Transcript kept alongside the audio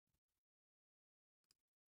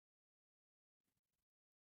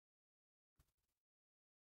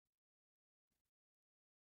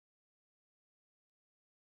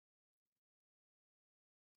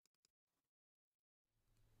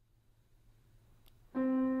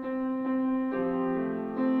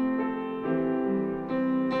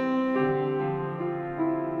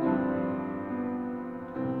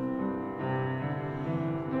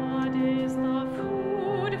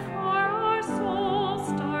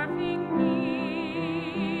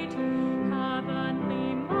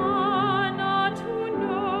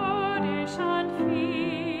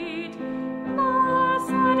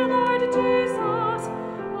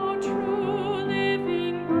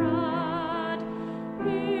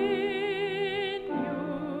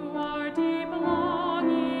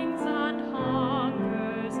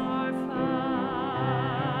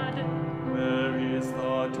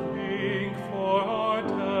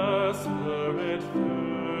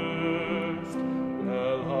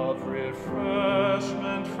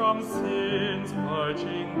from sin's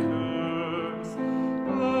purging curse.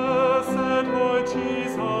 Blessed Lord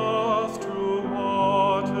Jesus, true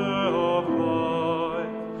water of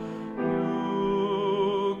life,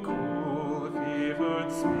 you cool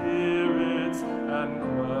fevered spirits and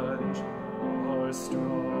quench our strife.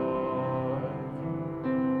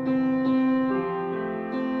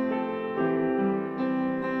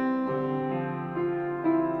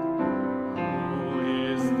 Who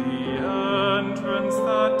is the entrance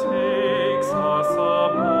that takes us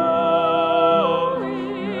above,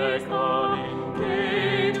 beckoning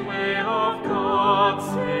gateway of God's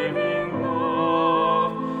saving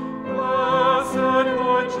love? Blessed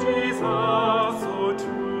Lord Jesus, so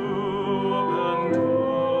true and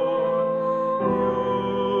pure,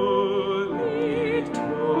 you lead to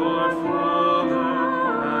our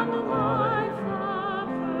Father and life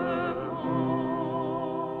evermore.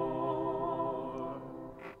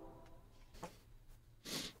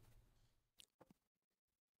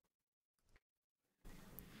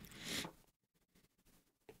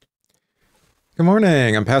 Good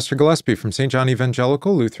morning. I'm Pastor Gillespie from St. John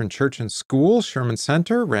Evangelical Lutheran Church and School, Sherman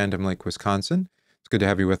Center, Random Lake, Wisconsin. It's good to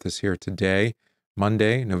have you with us here today,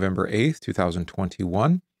 Monday, November 8th,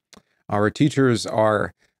 2021. Our teachers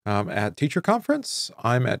are at teacher conference.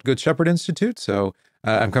 I'm at Good Shepherd Institute, so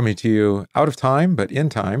I'm coming to you out of time, but in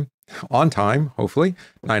time, on time, hopefully,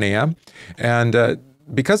 9 a.m. And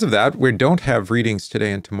because of that, we don't have readings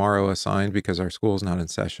today and tomorrow assigned because our school is not in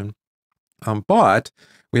session. But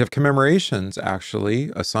we have commemorations actually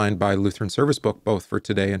assigned by Lutheran Service Book both for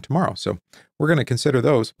today and tomorrow. So we're going to consider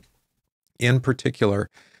those in particular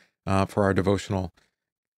for our devotional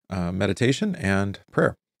meditation and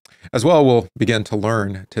prayer. As well, we'll begin to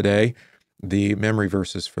learn today the memory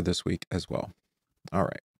verses for this week as well. All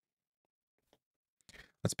right.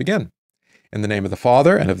 Let's begin. In the name of the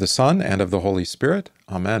Father, and of the Son, and of the Holy Spirit.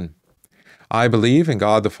 Amen. I believe in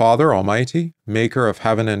God the Father Almighty, maker of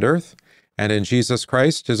heaven and earth, and in Jesus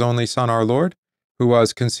Christ, his only Son, our Lord, who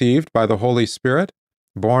was conceived by the Holy Spirit,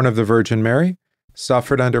 born of the Virgin Mary,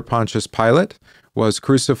 suffered under Pontius Pilate, was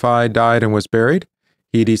crucified, died, and was buried.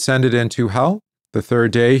 He descended into hell. The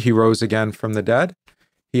third day he rose again from the dead.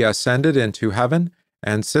 He ascended into heaven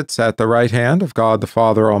and sits at the right hand of God the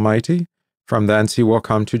Father Almighty. From thence he will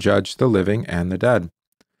come to judge the living and the dead.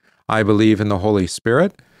 I believe in the Holy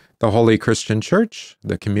Spirit, the holy Christian Church,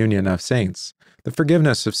 the communion of saints, the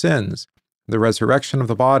forgiveness of sins, the resurrection of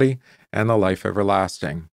the body, and the life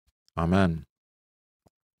everlasting. Amen.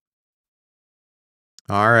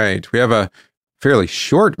 All right, we have a fairly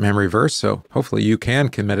short memory verse, so hopefully you can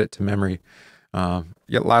commit it to memory.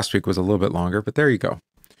 Yet last week was a little bit longer, but there you go.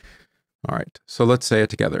 All right, so let's say it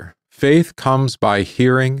together. Faith comes by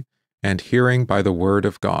hearing, and hearing by the word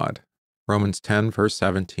of God. Romans 10, verse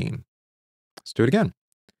 17. Let's do it again.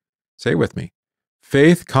 Say it with me.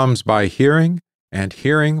 Faith comes by hearing, and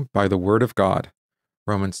hearing by the word of God.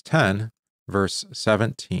 Romans 10, verse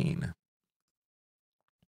 17.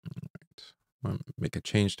 All right. I'll make a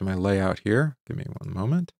change to my layout here. Give me one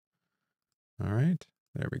moment. All right,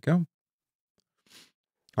 there we go.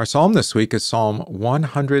 Our psalm this week is Psalm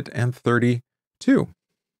 132.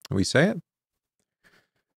 We say it.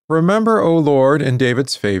 Remember, O Lord, in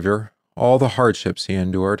David's favor, all the hardships he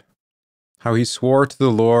endured, how he swore to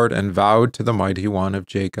the Lord and vowed to the Mighty One of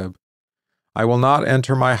Jacob, I will not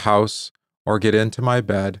enter my house or get into my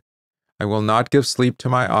bed. I will not give sleep to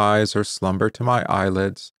my eyes or slumber to my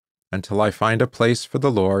eyelids until I find a place for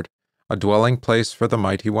the Lord, a dwelling place for the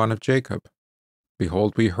Mighty One of Jacob.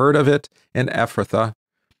 Behold, we heard of it in Ephrathah.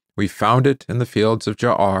 We found it in the fields of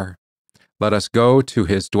Jaar. Let us go to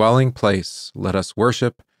his dwelling place. Let us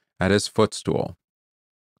worship at his footstool.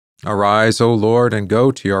 Arise, O Lord, and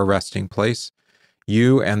go to your resting place,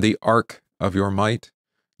 you and the ark of your might.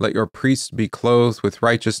 Let your priests be clothed with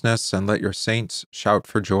righteousness, and let your saints shout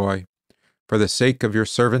for joy. For the sake of your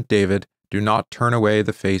servant David, do not turn away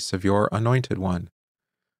the face of your anointed one.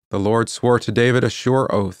 The Lord swore to David a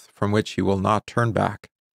sure oath, from which he will not turn back.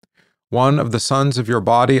 One of the sons of your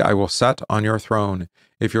body I will set on your throne,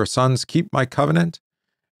 if your sons keep my covenant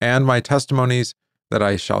and my testimonies that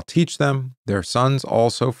I shall teach them, their sons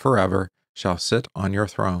also forever shall sit on your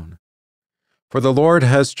throne. For the Lord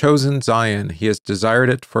has chosen Zion, he has desired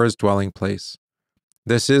it for his dwelling place.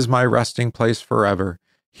 This is my resting place forever.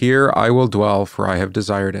 Here I will dwell, for I have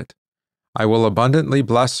desired it. I will abundantly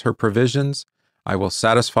bless her provisions. I will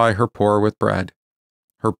satisfy her poor with bread.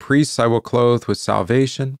 Her priests I will clothe with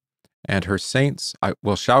salvation, and her saints I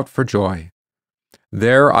will shout for joy.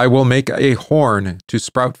 There I will make a horn to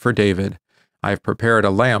sprout for David. I have prepared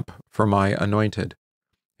a lamp for my anointed.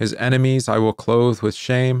 His enemies I will clothe with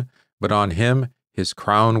shame, but on him his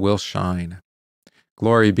crown will shine.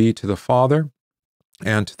 Glory be to the Father,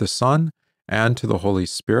 and to the Son, and to the Holy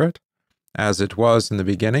Spirit, as it was in the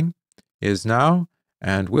beginning, is now,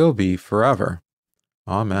 and will be forever.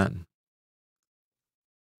 Amen.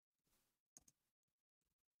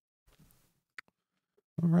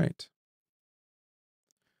 All right.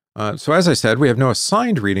 So as I said, we have no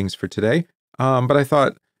assigned readings for today, but I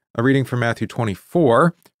thought a reading from Matthew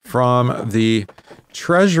 24 from the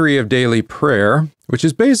Treasury of Daily Prayer, which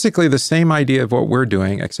is basically the same idea of what we're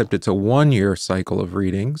doing, except it's a one-year cycle of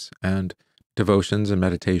readings and devotions and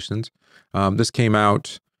meditations. This came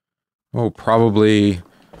out, probably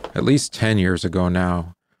at least 10 years ago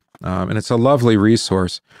now, and it's a lovely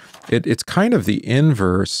resource. It's kind of the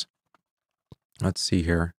inverse. Let's see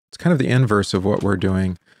here. It's kind of the inverse of what we're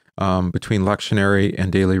doing between lectionary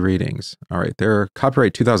and daily readings. All right, they're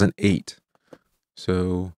copyright 2008.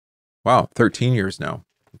 So, wow, 13 years now,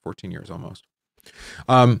 14 years almost.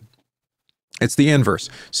 It's the inverse.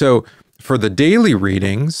 So for the daily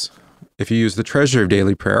readings, if you use the Treasury of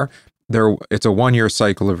Daily Prayer, it's a one-year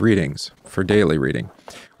cycle of readings for daily reading.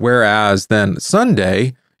 Whereas then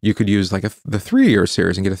Sunday, you could use like the 3-year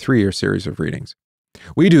series and get a 3-year series of readings.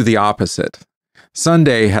 We do the opposite.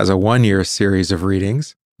 Sunday has a 1-year series of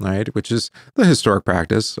readings, right, which is the historic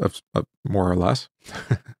practice of more or less,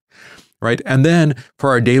 right? And then for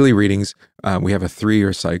our daily readings, we have a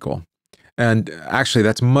 3-year cycle. And actually,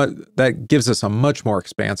 that gives us a much more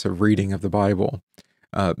expansive reading of the Bible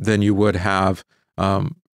than you would have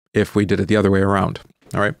if we did it the other way around.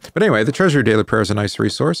 All right. But anyway, the Treasury of Daily Prayer is a nice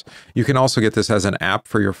resource. You can also get this as an app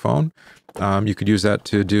for your phone. You could use that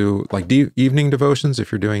to do like evening devotions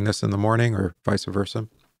if you're doing this in the morning or vice versa.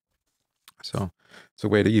 So it's a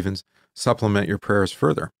way to even supplement your prayers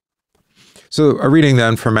further. So a reading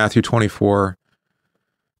then from Matthew 24,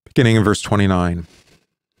 beginning in verse 29.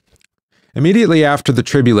 Immediately after the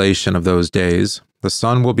tribulation of those days, the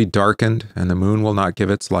sun will be darkened, and the moon will not give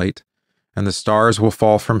its light, and the stars will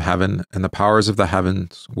fall from heaven, and the powers of the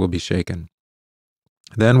heavens will be shaken.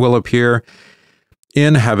 Then will appear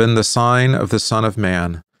in heaven the sign of the Son of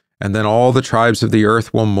Man, and then all the tribes of the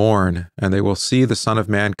earth will mourn, and they will see the Son of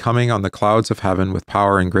Man coming on the clouds of heaven with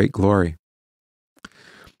power and great glory.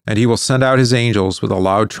 And he will send out his angels with a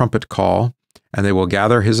loud trumpet call, and they will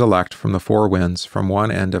gather his elect from the four winds, from one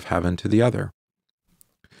end of heaven to the other.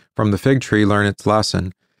 From the fig tree learn its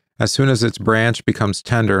lesson. As soon as its branch becomes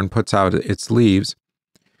tender and puts out its leaves,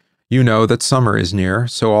 you know that summer is near.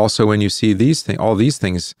 So also when you see all these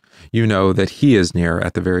things, you know that he is near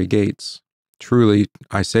at the very gates. Truly,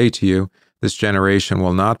 I say to you, this generation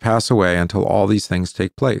will not pass away until all these things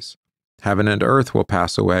take place. Heaven and earth will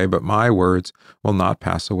pass away, but my words will not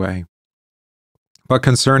pass away. But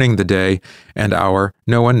concerning the day and hour,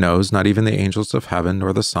 no one knows, not even the angels of heaven,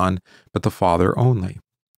 nor the Son, but the Father only.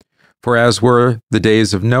 For as were the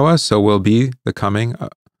days of Noah, so will be the coming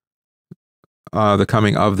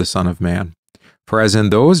of the Son of Man. For as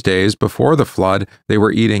in those days before the flood, they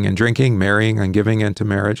were eating and drinking, marrying and giving into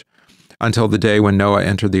marriage, until the day when Noah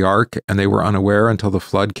entered the ark, and they were unaware until the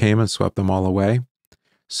flood came and swept them all away,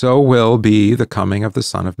 so will be the coming of the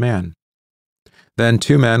Son of Man. Then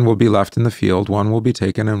 2 men will be left in the field, one will be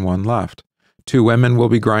taken and one left. 2 women will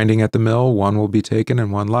be grinding at the mill, one will be taken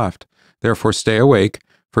and one left. Therefore stay awake,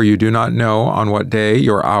 for you do not know on what day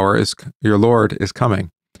your Lord is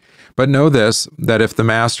coming. But know this, that if the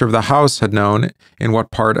master of the house had known in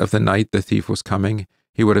what part of the night the thief was coming,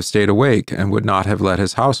 he would have stayed awake and would not have let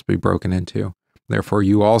his house be broken into. Therefore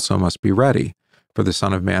you also must be ready, for the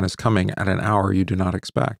Son of Man is coming at an hour you do not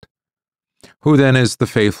expect. Who then is the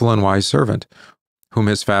faithful and wise servant, whom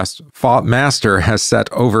his master has set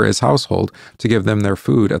over his household to give them their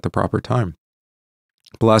food at the proper time?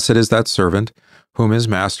 Blessed is that servant whom his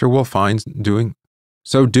master will find doing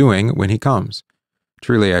when he comes.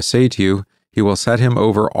 Truly I say to you, he will set him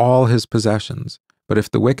over all his possessions. But if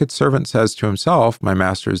the wicked servant says to himself, my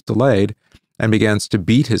master is delayed, and begins to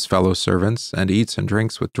beat his fellow servants, and eats and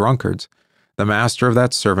drinks with drunkards, the master of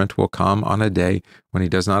that servant will come on a day when he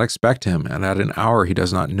does not expect him, and at an hour he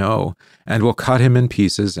does not know, and will cut him in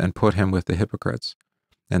pieces and put him with the hypocrites.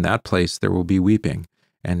 In that place there will be weeping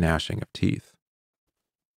and gnashing of teeth.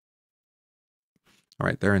 All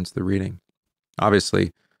right, there ends the reading.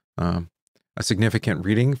 Obviously, a significant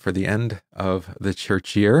reading for the end of the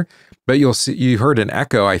church year, but you heard an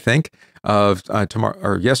echo, I think, of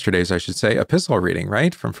yesterday's, I should say, epistle reading,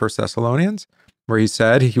 right, from 1 Thessalonians, where he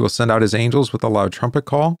said he will send out his angels with a loud trumpet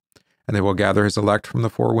call, and they will gather his elect from the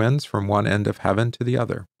four winds, from one end of heaven to the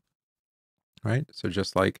other. Right? So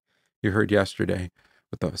just like you heard yesterday,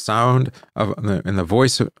 with the sound and the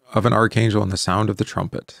voice of an archangel and the sound of the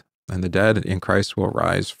trumpet, and the dead in Christ will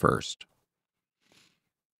rise first.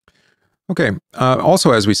 Okay,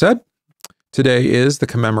 also, as we said, today is the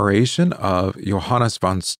commemoration of Johannes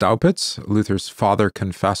von Staupitz, Luther's father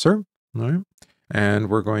confessor. All right? And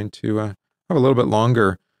we're going to have a little bit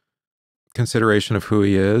longer consideration of who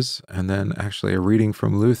he is, and then actually a reading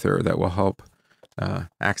from Luther that will help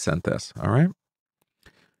accent this. All right?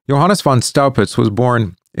 Johannes von Staupitz was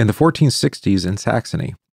born in the 1460s in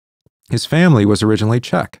Saxony. His family was originally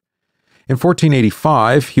Czech. In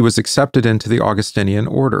 1485, he was accepted into the Augustinian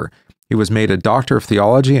order. He was made a doctor of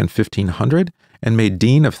theology in 1500 and made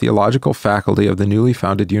dean of theological faculty of the newly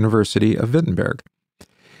founded University of Wittenberg.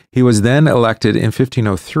 He was then elected in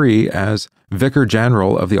 1503 as vicar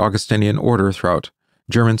general of the Augustinian order throughout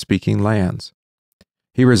German-speaking lands.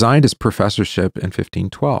 He resigned his professorship in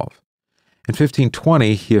 1512. In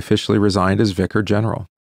 1520, he officially resigned as vicar general.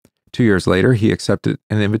 2 years later, he accepted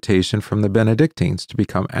an invitation from the Benedictines to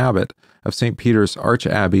become abbot of St. Peter's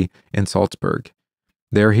Arch-Abbey in Salzburg.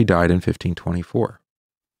 There he died in 1524.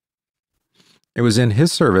 It was in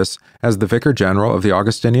his service as the Vicar General of the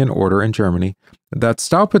Augustinian Order in Germany that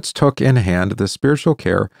Staupitz took in hand the spiritual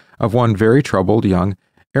care of one very troubled young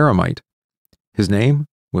eremite. His name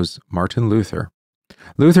was Martin Luther.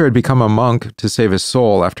 Luther had become a monk to save his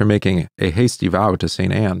soul after making a hasty vow to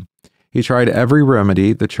St. Anne. He tried every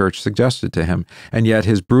remedy the church suggested to him, and yet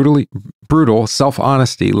his brutal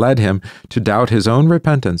self-honesty led him to doubt his own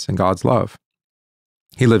repentance and God's love.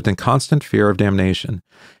 He lived in constant fear of damnation.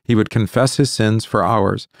 He would confess his sins for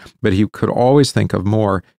hours, but he could always think of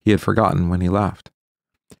more he had forgotten when he left.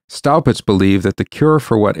 Staupitz believed that the cure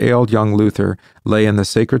for what ailed young Luther lay in the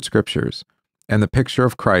sacred scriptures and the picture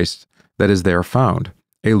of Christ that is there found,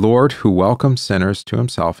 a Lord who welcomes sinners to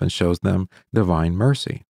himself and shows them divine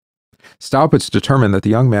mercy. Staupitz determined that the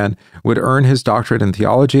young man would earn his doctorate in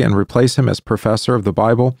theology and replace him as professor of the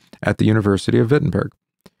Bible at the University of Wittenberg.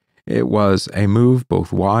 It was a move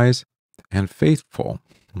both wise and faithful.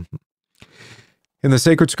 In the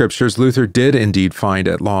sacred scriptures, Luther did indeed find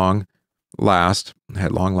at long last,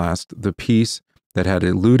 the peace that had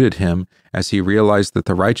eluded him as he realized that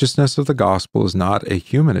the righteousness of the gospel is not a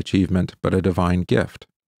human achievement, but a divine gift.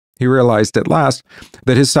 He realized at last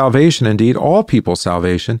that his salvation, indeed all people's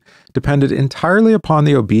salvation, depended entirely upon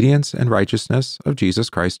the obedience and righteousness of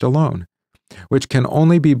Jesus Christ alone, which can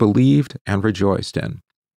only be believed and rejoiced in.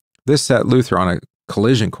 This set Luther on a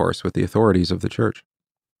collision course with the authorities of the church.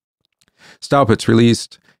 Staupitz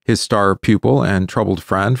released his star pupil and troubled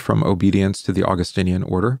friend from obedience to the Augustinian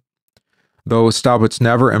order. Though Staupitz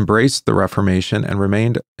never embraced the Reformation and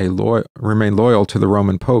remained loyal to the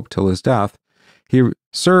Roman Pope till his death, he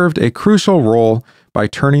served a crucial role by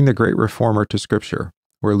turning the great reformer to Scripture,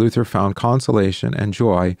 where Luther found consolation and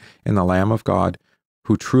joy in the Lamb of God,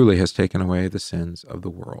 who truly has taken away the sins of the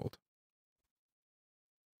world.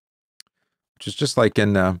 Which is just like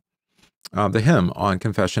in the hymn on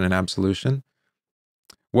confession and absolution.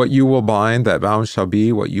 What you will bind, that bound shall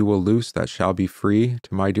be. What you will loose, that shall be free.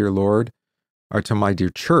 To my dear Lord, or to my dear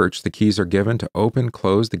church, the keys are given to open,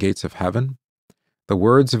 close the gates of heaven. The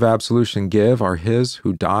words of absolution give are his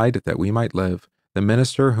who died that we might live. The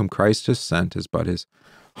minister whom Christ has sent is but his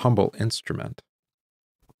humble instrument.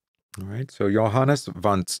 All right, so Johannes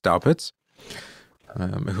von Staupitz,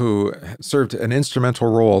 who served an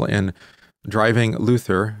instrumental role in driving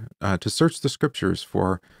Luther to search the scriptures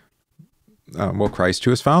for Christ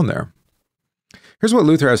who is found there. Here's what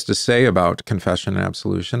Luther has to say about confession and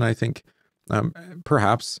absolution, I think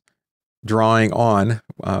perhaps drawing on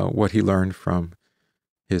what he learned from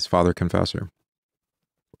his father confessor.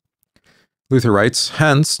 Luther writes,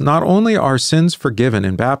 "Hence, not only are sins forgiven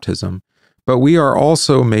in baptism, but we are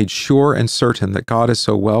also made sure and certain that God is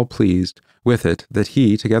so well pleased with it that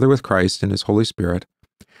he, together with Christ and his Holy Spirit,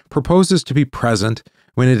 proposes to be present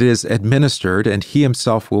when it is administered, and he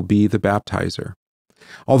himself will be the baptizer.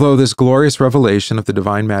 Although this glorious revelation of the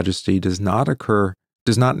divine majesty does not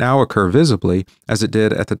now occur visibly, as it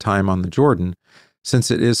did at the time on the Jordan,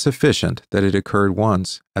 since it is sufficient that it occurred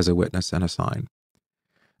once as a witness and a sign.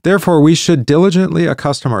 Therefore, we should diligently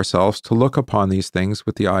accustom ourselves to look upon these things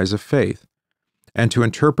with the eyes of faith, and to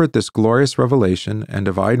interpret this glorious revelation and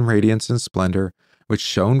divine radiance and splendor which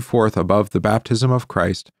shone forth above the baptism of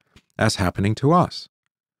Christ as happening to us.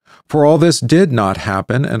 For all this did not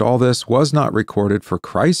happen, and all this was not recorded for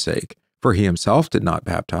Christ's sake, for he himself did not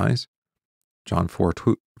baptize, John 4,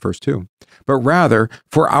 verse 2, but rather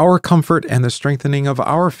for our comfort and the strengthening of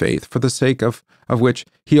our faith, for the sake of which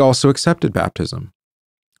he also accepted baptism.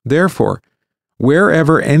 Therefore,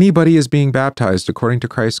 wherever anybody is being baptized according to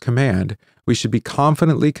Christ's command, we should be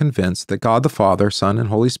confidently convinced that God the Father, Son, and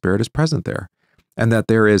Holy Spirit is present there, and that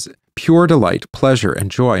there is pure delight, pleasure, and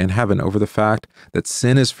joy in heaven over the fact that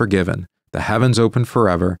sin is forgiven, the heavens open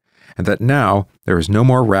forever, and that now there is no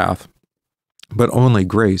more wrath, but only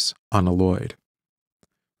grace unalloyed.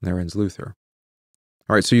 And there ends Luther.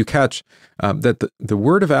 All right, so you catch that the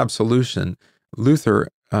word of absolution, Luther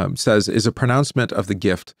says, is a pronouncement of the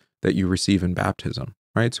gift that you receive in baptism.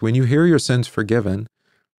 Right? So when you hear your sins forgiven,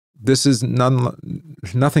 this is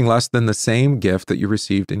nothing less than the same gift that you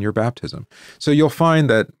received in your baptism. So you'll find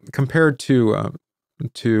that compared to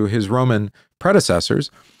his Roman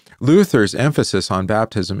predecessors, Luther's emphasis on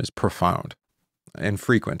baptism is profound and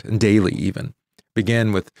frequent and daily even.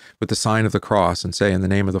 Begin with the sign of the cross and say, in the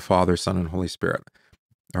name of the Father, Son, and Holy Spirit.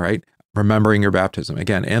 All right? Remembering your baptism.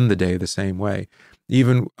 Again, end the day the same way.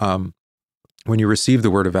 Even when you receive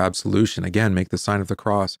the word of absolution, again, make the sign of the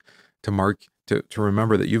cross to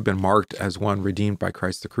remember that you've been marked as one redeemed by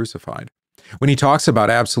Christ the crucified. When he talks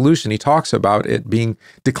about absolution, he talks about it being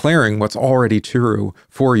declaring what's already true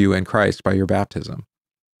for you in Christ by your baptism.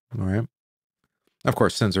 All right? Of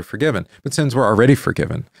course, sins are forgiven, but sins were already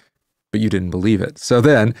forgiven, but you didn't believe it. So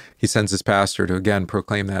then he sends his pastor to again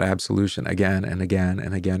proclaim that absolution again and again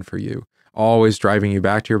and again for you, always driving you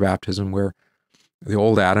back to your baptism where the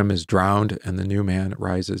old Adam is drowned and the new man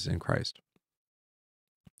rises in Christ.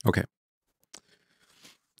 Okay.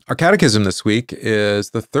 Our catechism this week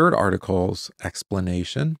is the third article's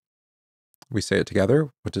explanation. We say it together.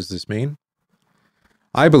 What does this mean?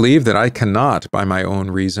 I believe that I cannot, by my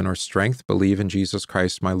own reason or strength, believe in Jesus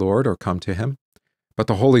Christ my Lord or come to him, but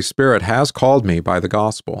the Holy Spirit has called me by the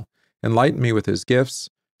gospel, enlightened me with his gifts,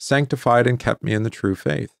 sanctified and kept me in the true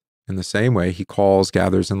faith. In the same way, he calls,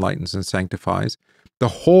 gathers, enlightens, and sanctifies the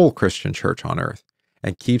whole Christian church on earth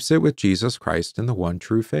and keeps it with Jesus Christ in the one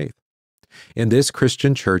true faith. In this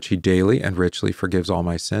Christian church, he daily and richly forgives all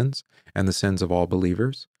my sins and the sins of all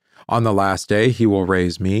believers. On the last day, he will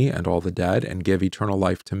raise me and all the dead and give eternal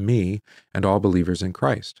life to me and all believers in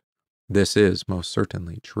Christ. This is most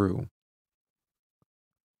certainly true.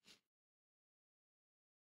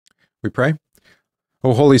 We pray.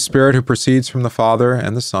 O Holy Spirit, who proceeds from the Father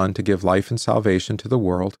and the Son to give life and salvation to the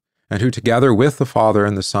world, and who together with the Father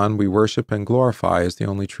and the Son we worship and glorify as the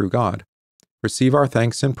only true God, receive our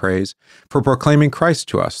thanks and praise for proclaiming Christ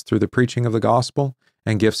to us through the preaching of the gospel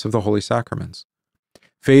and gifts of the holy sacraments.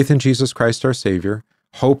 Faith in Jesus Christ our Savior,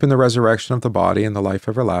 hope in the resurrection of the body and the life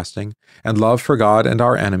everlasting, and love for God and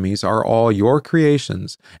our enemies are all your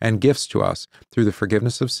creations and gifts to us through the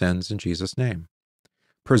forgiveness of sins in Jesus' name.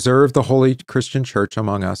 Preserve the holy Christian church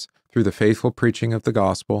among us through the faithful preaching of the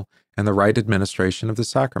gospel and the right administration of the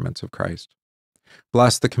sacraments of Christ.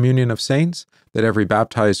 Bless the communion of saints, that every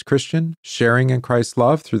baptized Christian, sharing in Christ's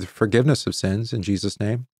love through the forgiveness of sins in Jesus'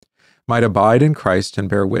 name, might abide in Christ and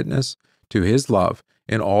bear witness to his love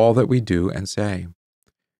in all that we do and say.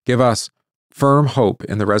 Give us firm hope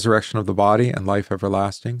in the resurrection of the body and life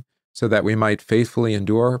everlasting, so that we might faithfully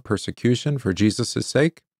endure persecution for Jesus'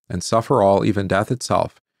 sake and suffer all, even death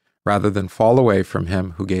itself, rather than fall away from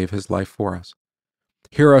him who gave his life for us.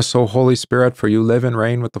 Hear us, O Holy Spirit, for you live and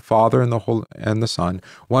reign with the Father and the Son,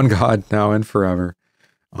 one God, now and forever.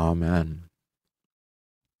 Amen.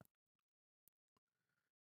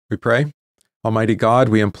 We pray. Almighty God,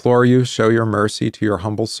 we implore you, show your mercy to your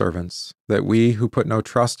humble servants, that we who put no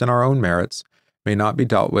trust in our own merits may not be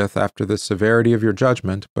dealt with after the severity of your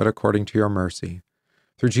judgment, but according to your mercy.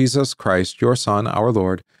 Through Jesus Christ, your Son, our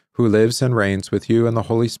Lord, who lives and reigns with you in the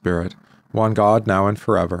Holy Spirit, one God, now and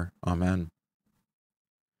forever. Amen.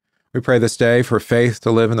 We pray this day for faith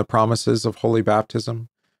to live in the promises of holy baptism,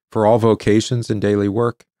 for all vocations and daily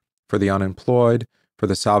work, for the unemployed, for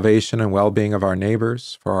the salvation and well-being of our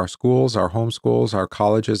neighbors, for our schools, our homeschools, our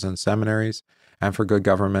colleges and seminaries, and for good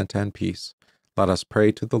government and peace. Let us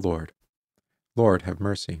pray to the Lord. Lord, have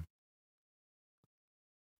mercy.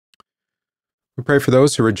 We pray for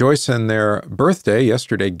those who rejoice in their birthday.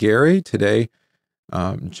 Yesterday, Gary. Today,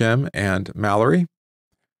 Jim and Mallory.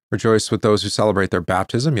 Rejoice with those who celebrate their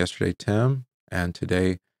baptism. Yesterday, Tim, and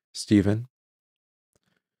today, Stephen.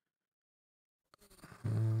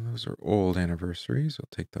 Those are old anniversaries. We'll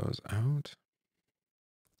take those out.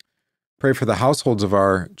 Pray for the households of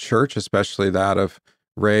our church, especially that of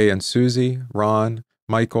Ray and Susie, Ron,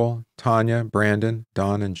 Michael, Tanya, Brandon,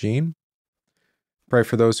 Don, and Jean. Pray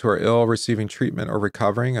for those who are ill, receiving treatment, or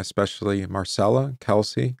recovering, especially Marcella,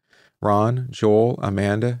 Kelsey, Ron, Joel,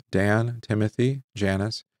 Amanda, Dan, Timothy,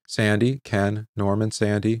 Janice, Sandy, Ken, Norman,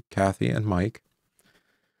 Sandy, Kathy, and Mike.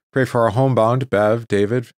 Pray for our homebound Bev,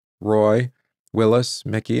 David, Roy, Willis,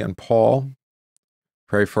 Mickey, and Paul.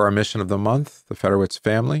 Pray for our mission of the month, the Federowitz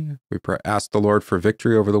family. We ask the Lord for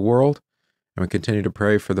victory over the world, and we continue to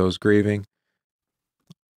pray for those grieving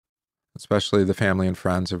especially the family and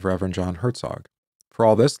friends of Reverend John Herzog. For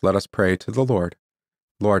all this, let us pray to the Lord.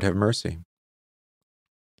 Lord, have mercy.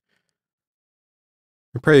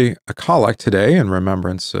 We pray a collect today in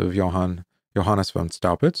remembrance of Johannes von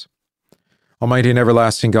Staupitz. Almighty and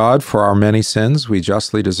everlasting God, for our many sins we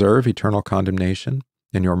justly deserve eternal condemnation.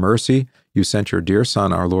 In your mercy, you sent your dear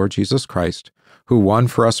Son, our Lord Jesus Christ, who won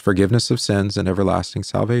for us forgiveness of sins and everlasting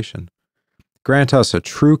salvation. Grant us a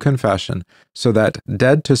true confession, so that,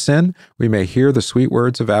 dead to sin, we may hear the sweet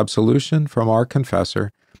words of absolution from our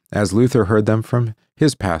Confessor, as Luther heard them from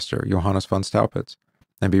his pastor, Johannes von Staupitz,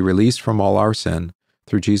 and be released from all our sin,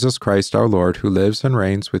 through Jesus Christ our Lord, who lives and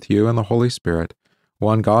reigns with you and the Holy Spirit,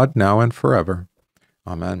 one God, now and forever.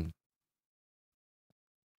 Amen.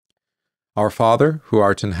 Our Father, who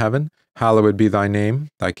art in heaven, hallowed be thy name.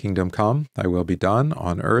 Thy kingdom come, thy will be done,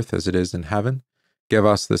 on earth as it is in heaven. Give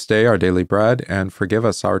us this day our daily bread, and forgive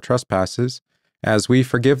us our trespasses, as we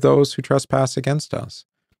forgive those who trespass against us.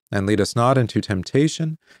 And lead us not into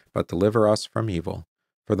temptation, but deliver us from evil.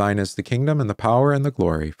 For thine is the kingdom, and the power, and the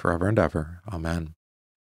glory, forever and ever. Amen.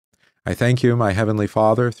 I thank you, my heavenly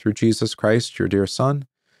Father, through Jesus Christ, your dear Son,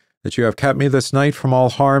 that you have kept me this night from all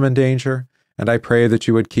harm and danger, and I pray that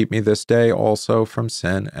you would keep me this day also from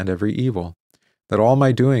sin and every evil, that all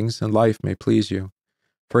my doings in life may please you.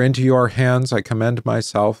 For into your hands I commend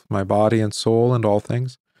myself, my body and soul, and all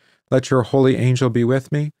things. Let your holy angel be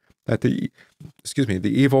with me, that the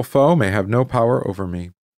evil foe may have no power over me.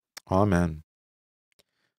 Amen.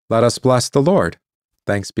 Let us bless the Lord.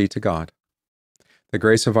 Thanks be to God. The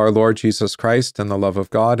grace of our Lord Jesus Christ, and the love of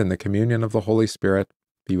God, and the communion of the Holy Spirit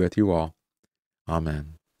be with you all.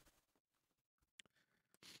 Amen.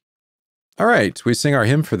 All right, we sing our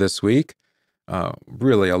hymn for this week.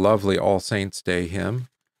 Really a lovely All Saints' Day hymn.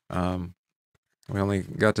 We only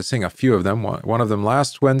got to sing a few of them, one of them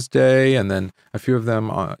last Wednesday, and then a few of them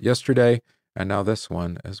yesterday, and now this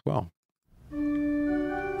one as well.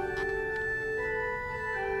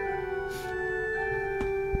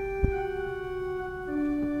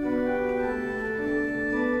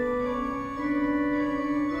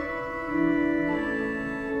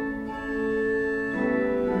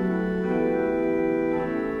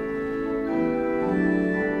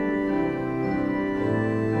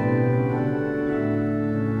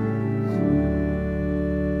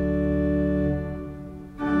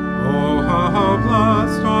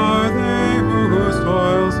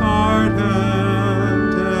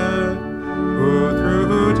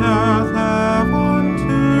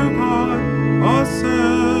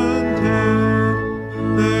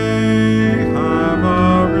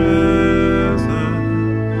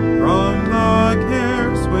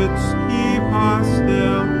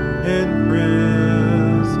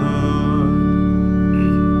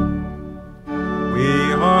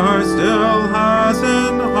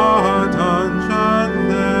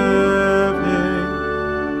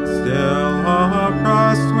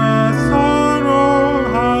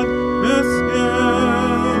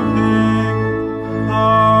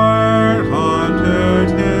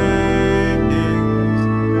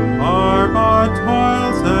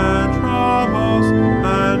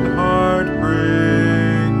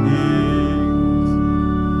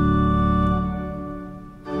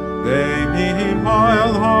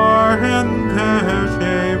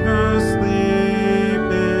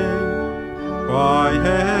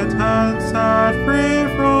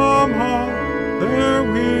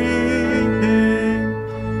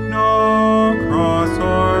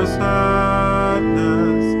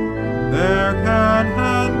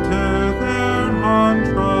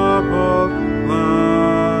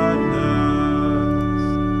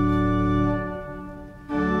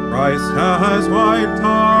 Christ has wiped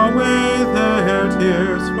away their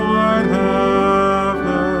tears forever.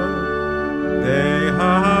 They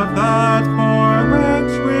have that for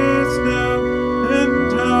which we still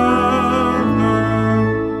endeavor.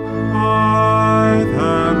 By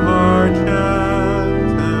them are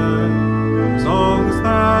chanted songs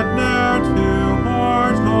that ne'er to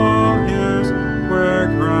mortal ears were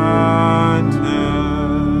granted.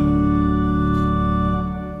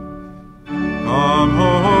 Come, O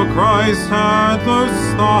Christ, and loose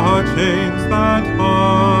the chains that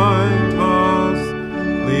bind us.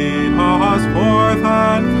 Lead us forth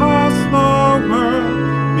and cast the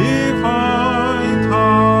world behind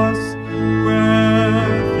us.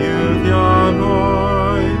 With youth anointed,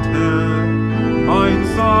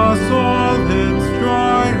 finds the soul its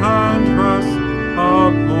joy and rest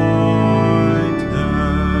appointed.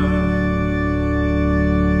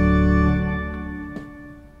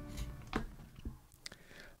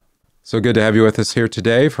 So good to have you with us here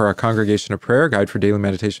today for our Congregation of Prayer, Guide for Daily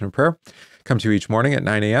Meditation and Prayer. come to you each morning at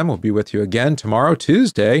 9 a.m. We'll be with you again tomorrow,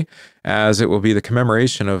 Tuesday, as it will be the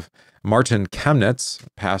commemoration of Martin Chemnitz,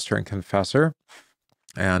 pastor and confessor.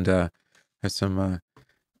 And there's some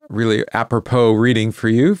really apropos reading for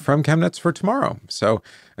you from Chemnitz for tomorrow. So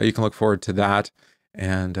you can look forward to that.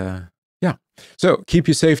 And yeah, so keep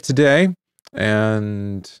you safe today,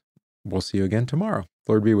 and we'll see you again tomorrow.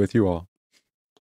 Lord be with you all.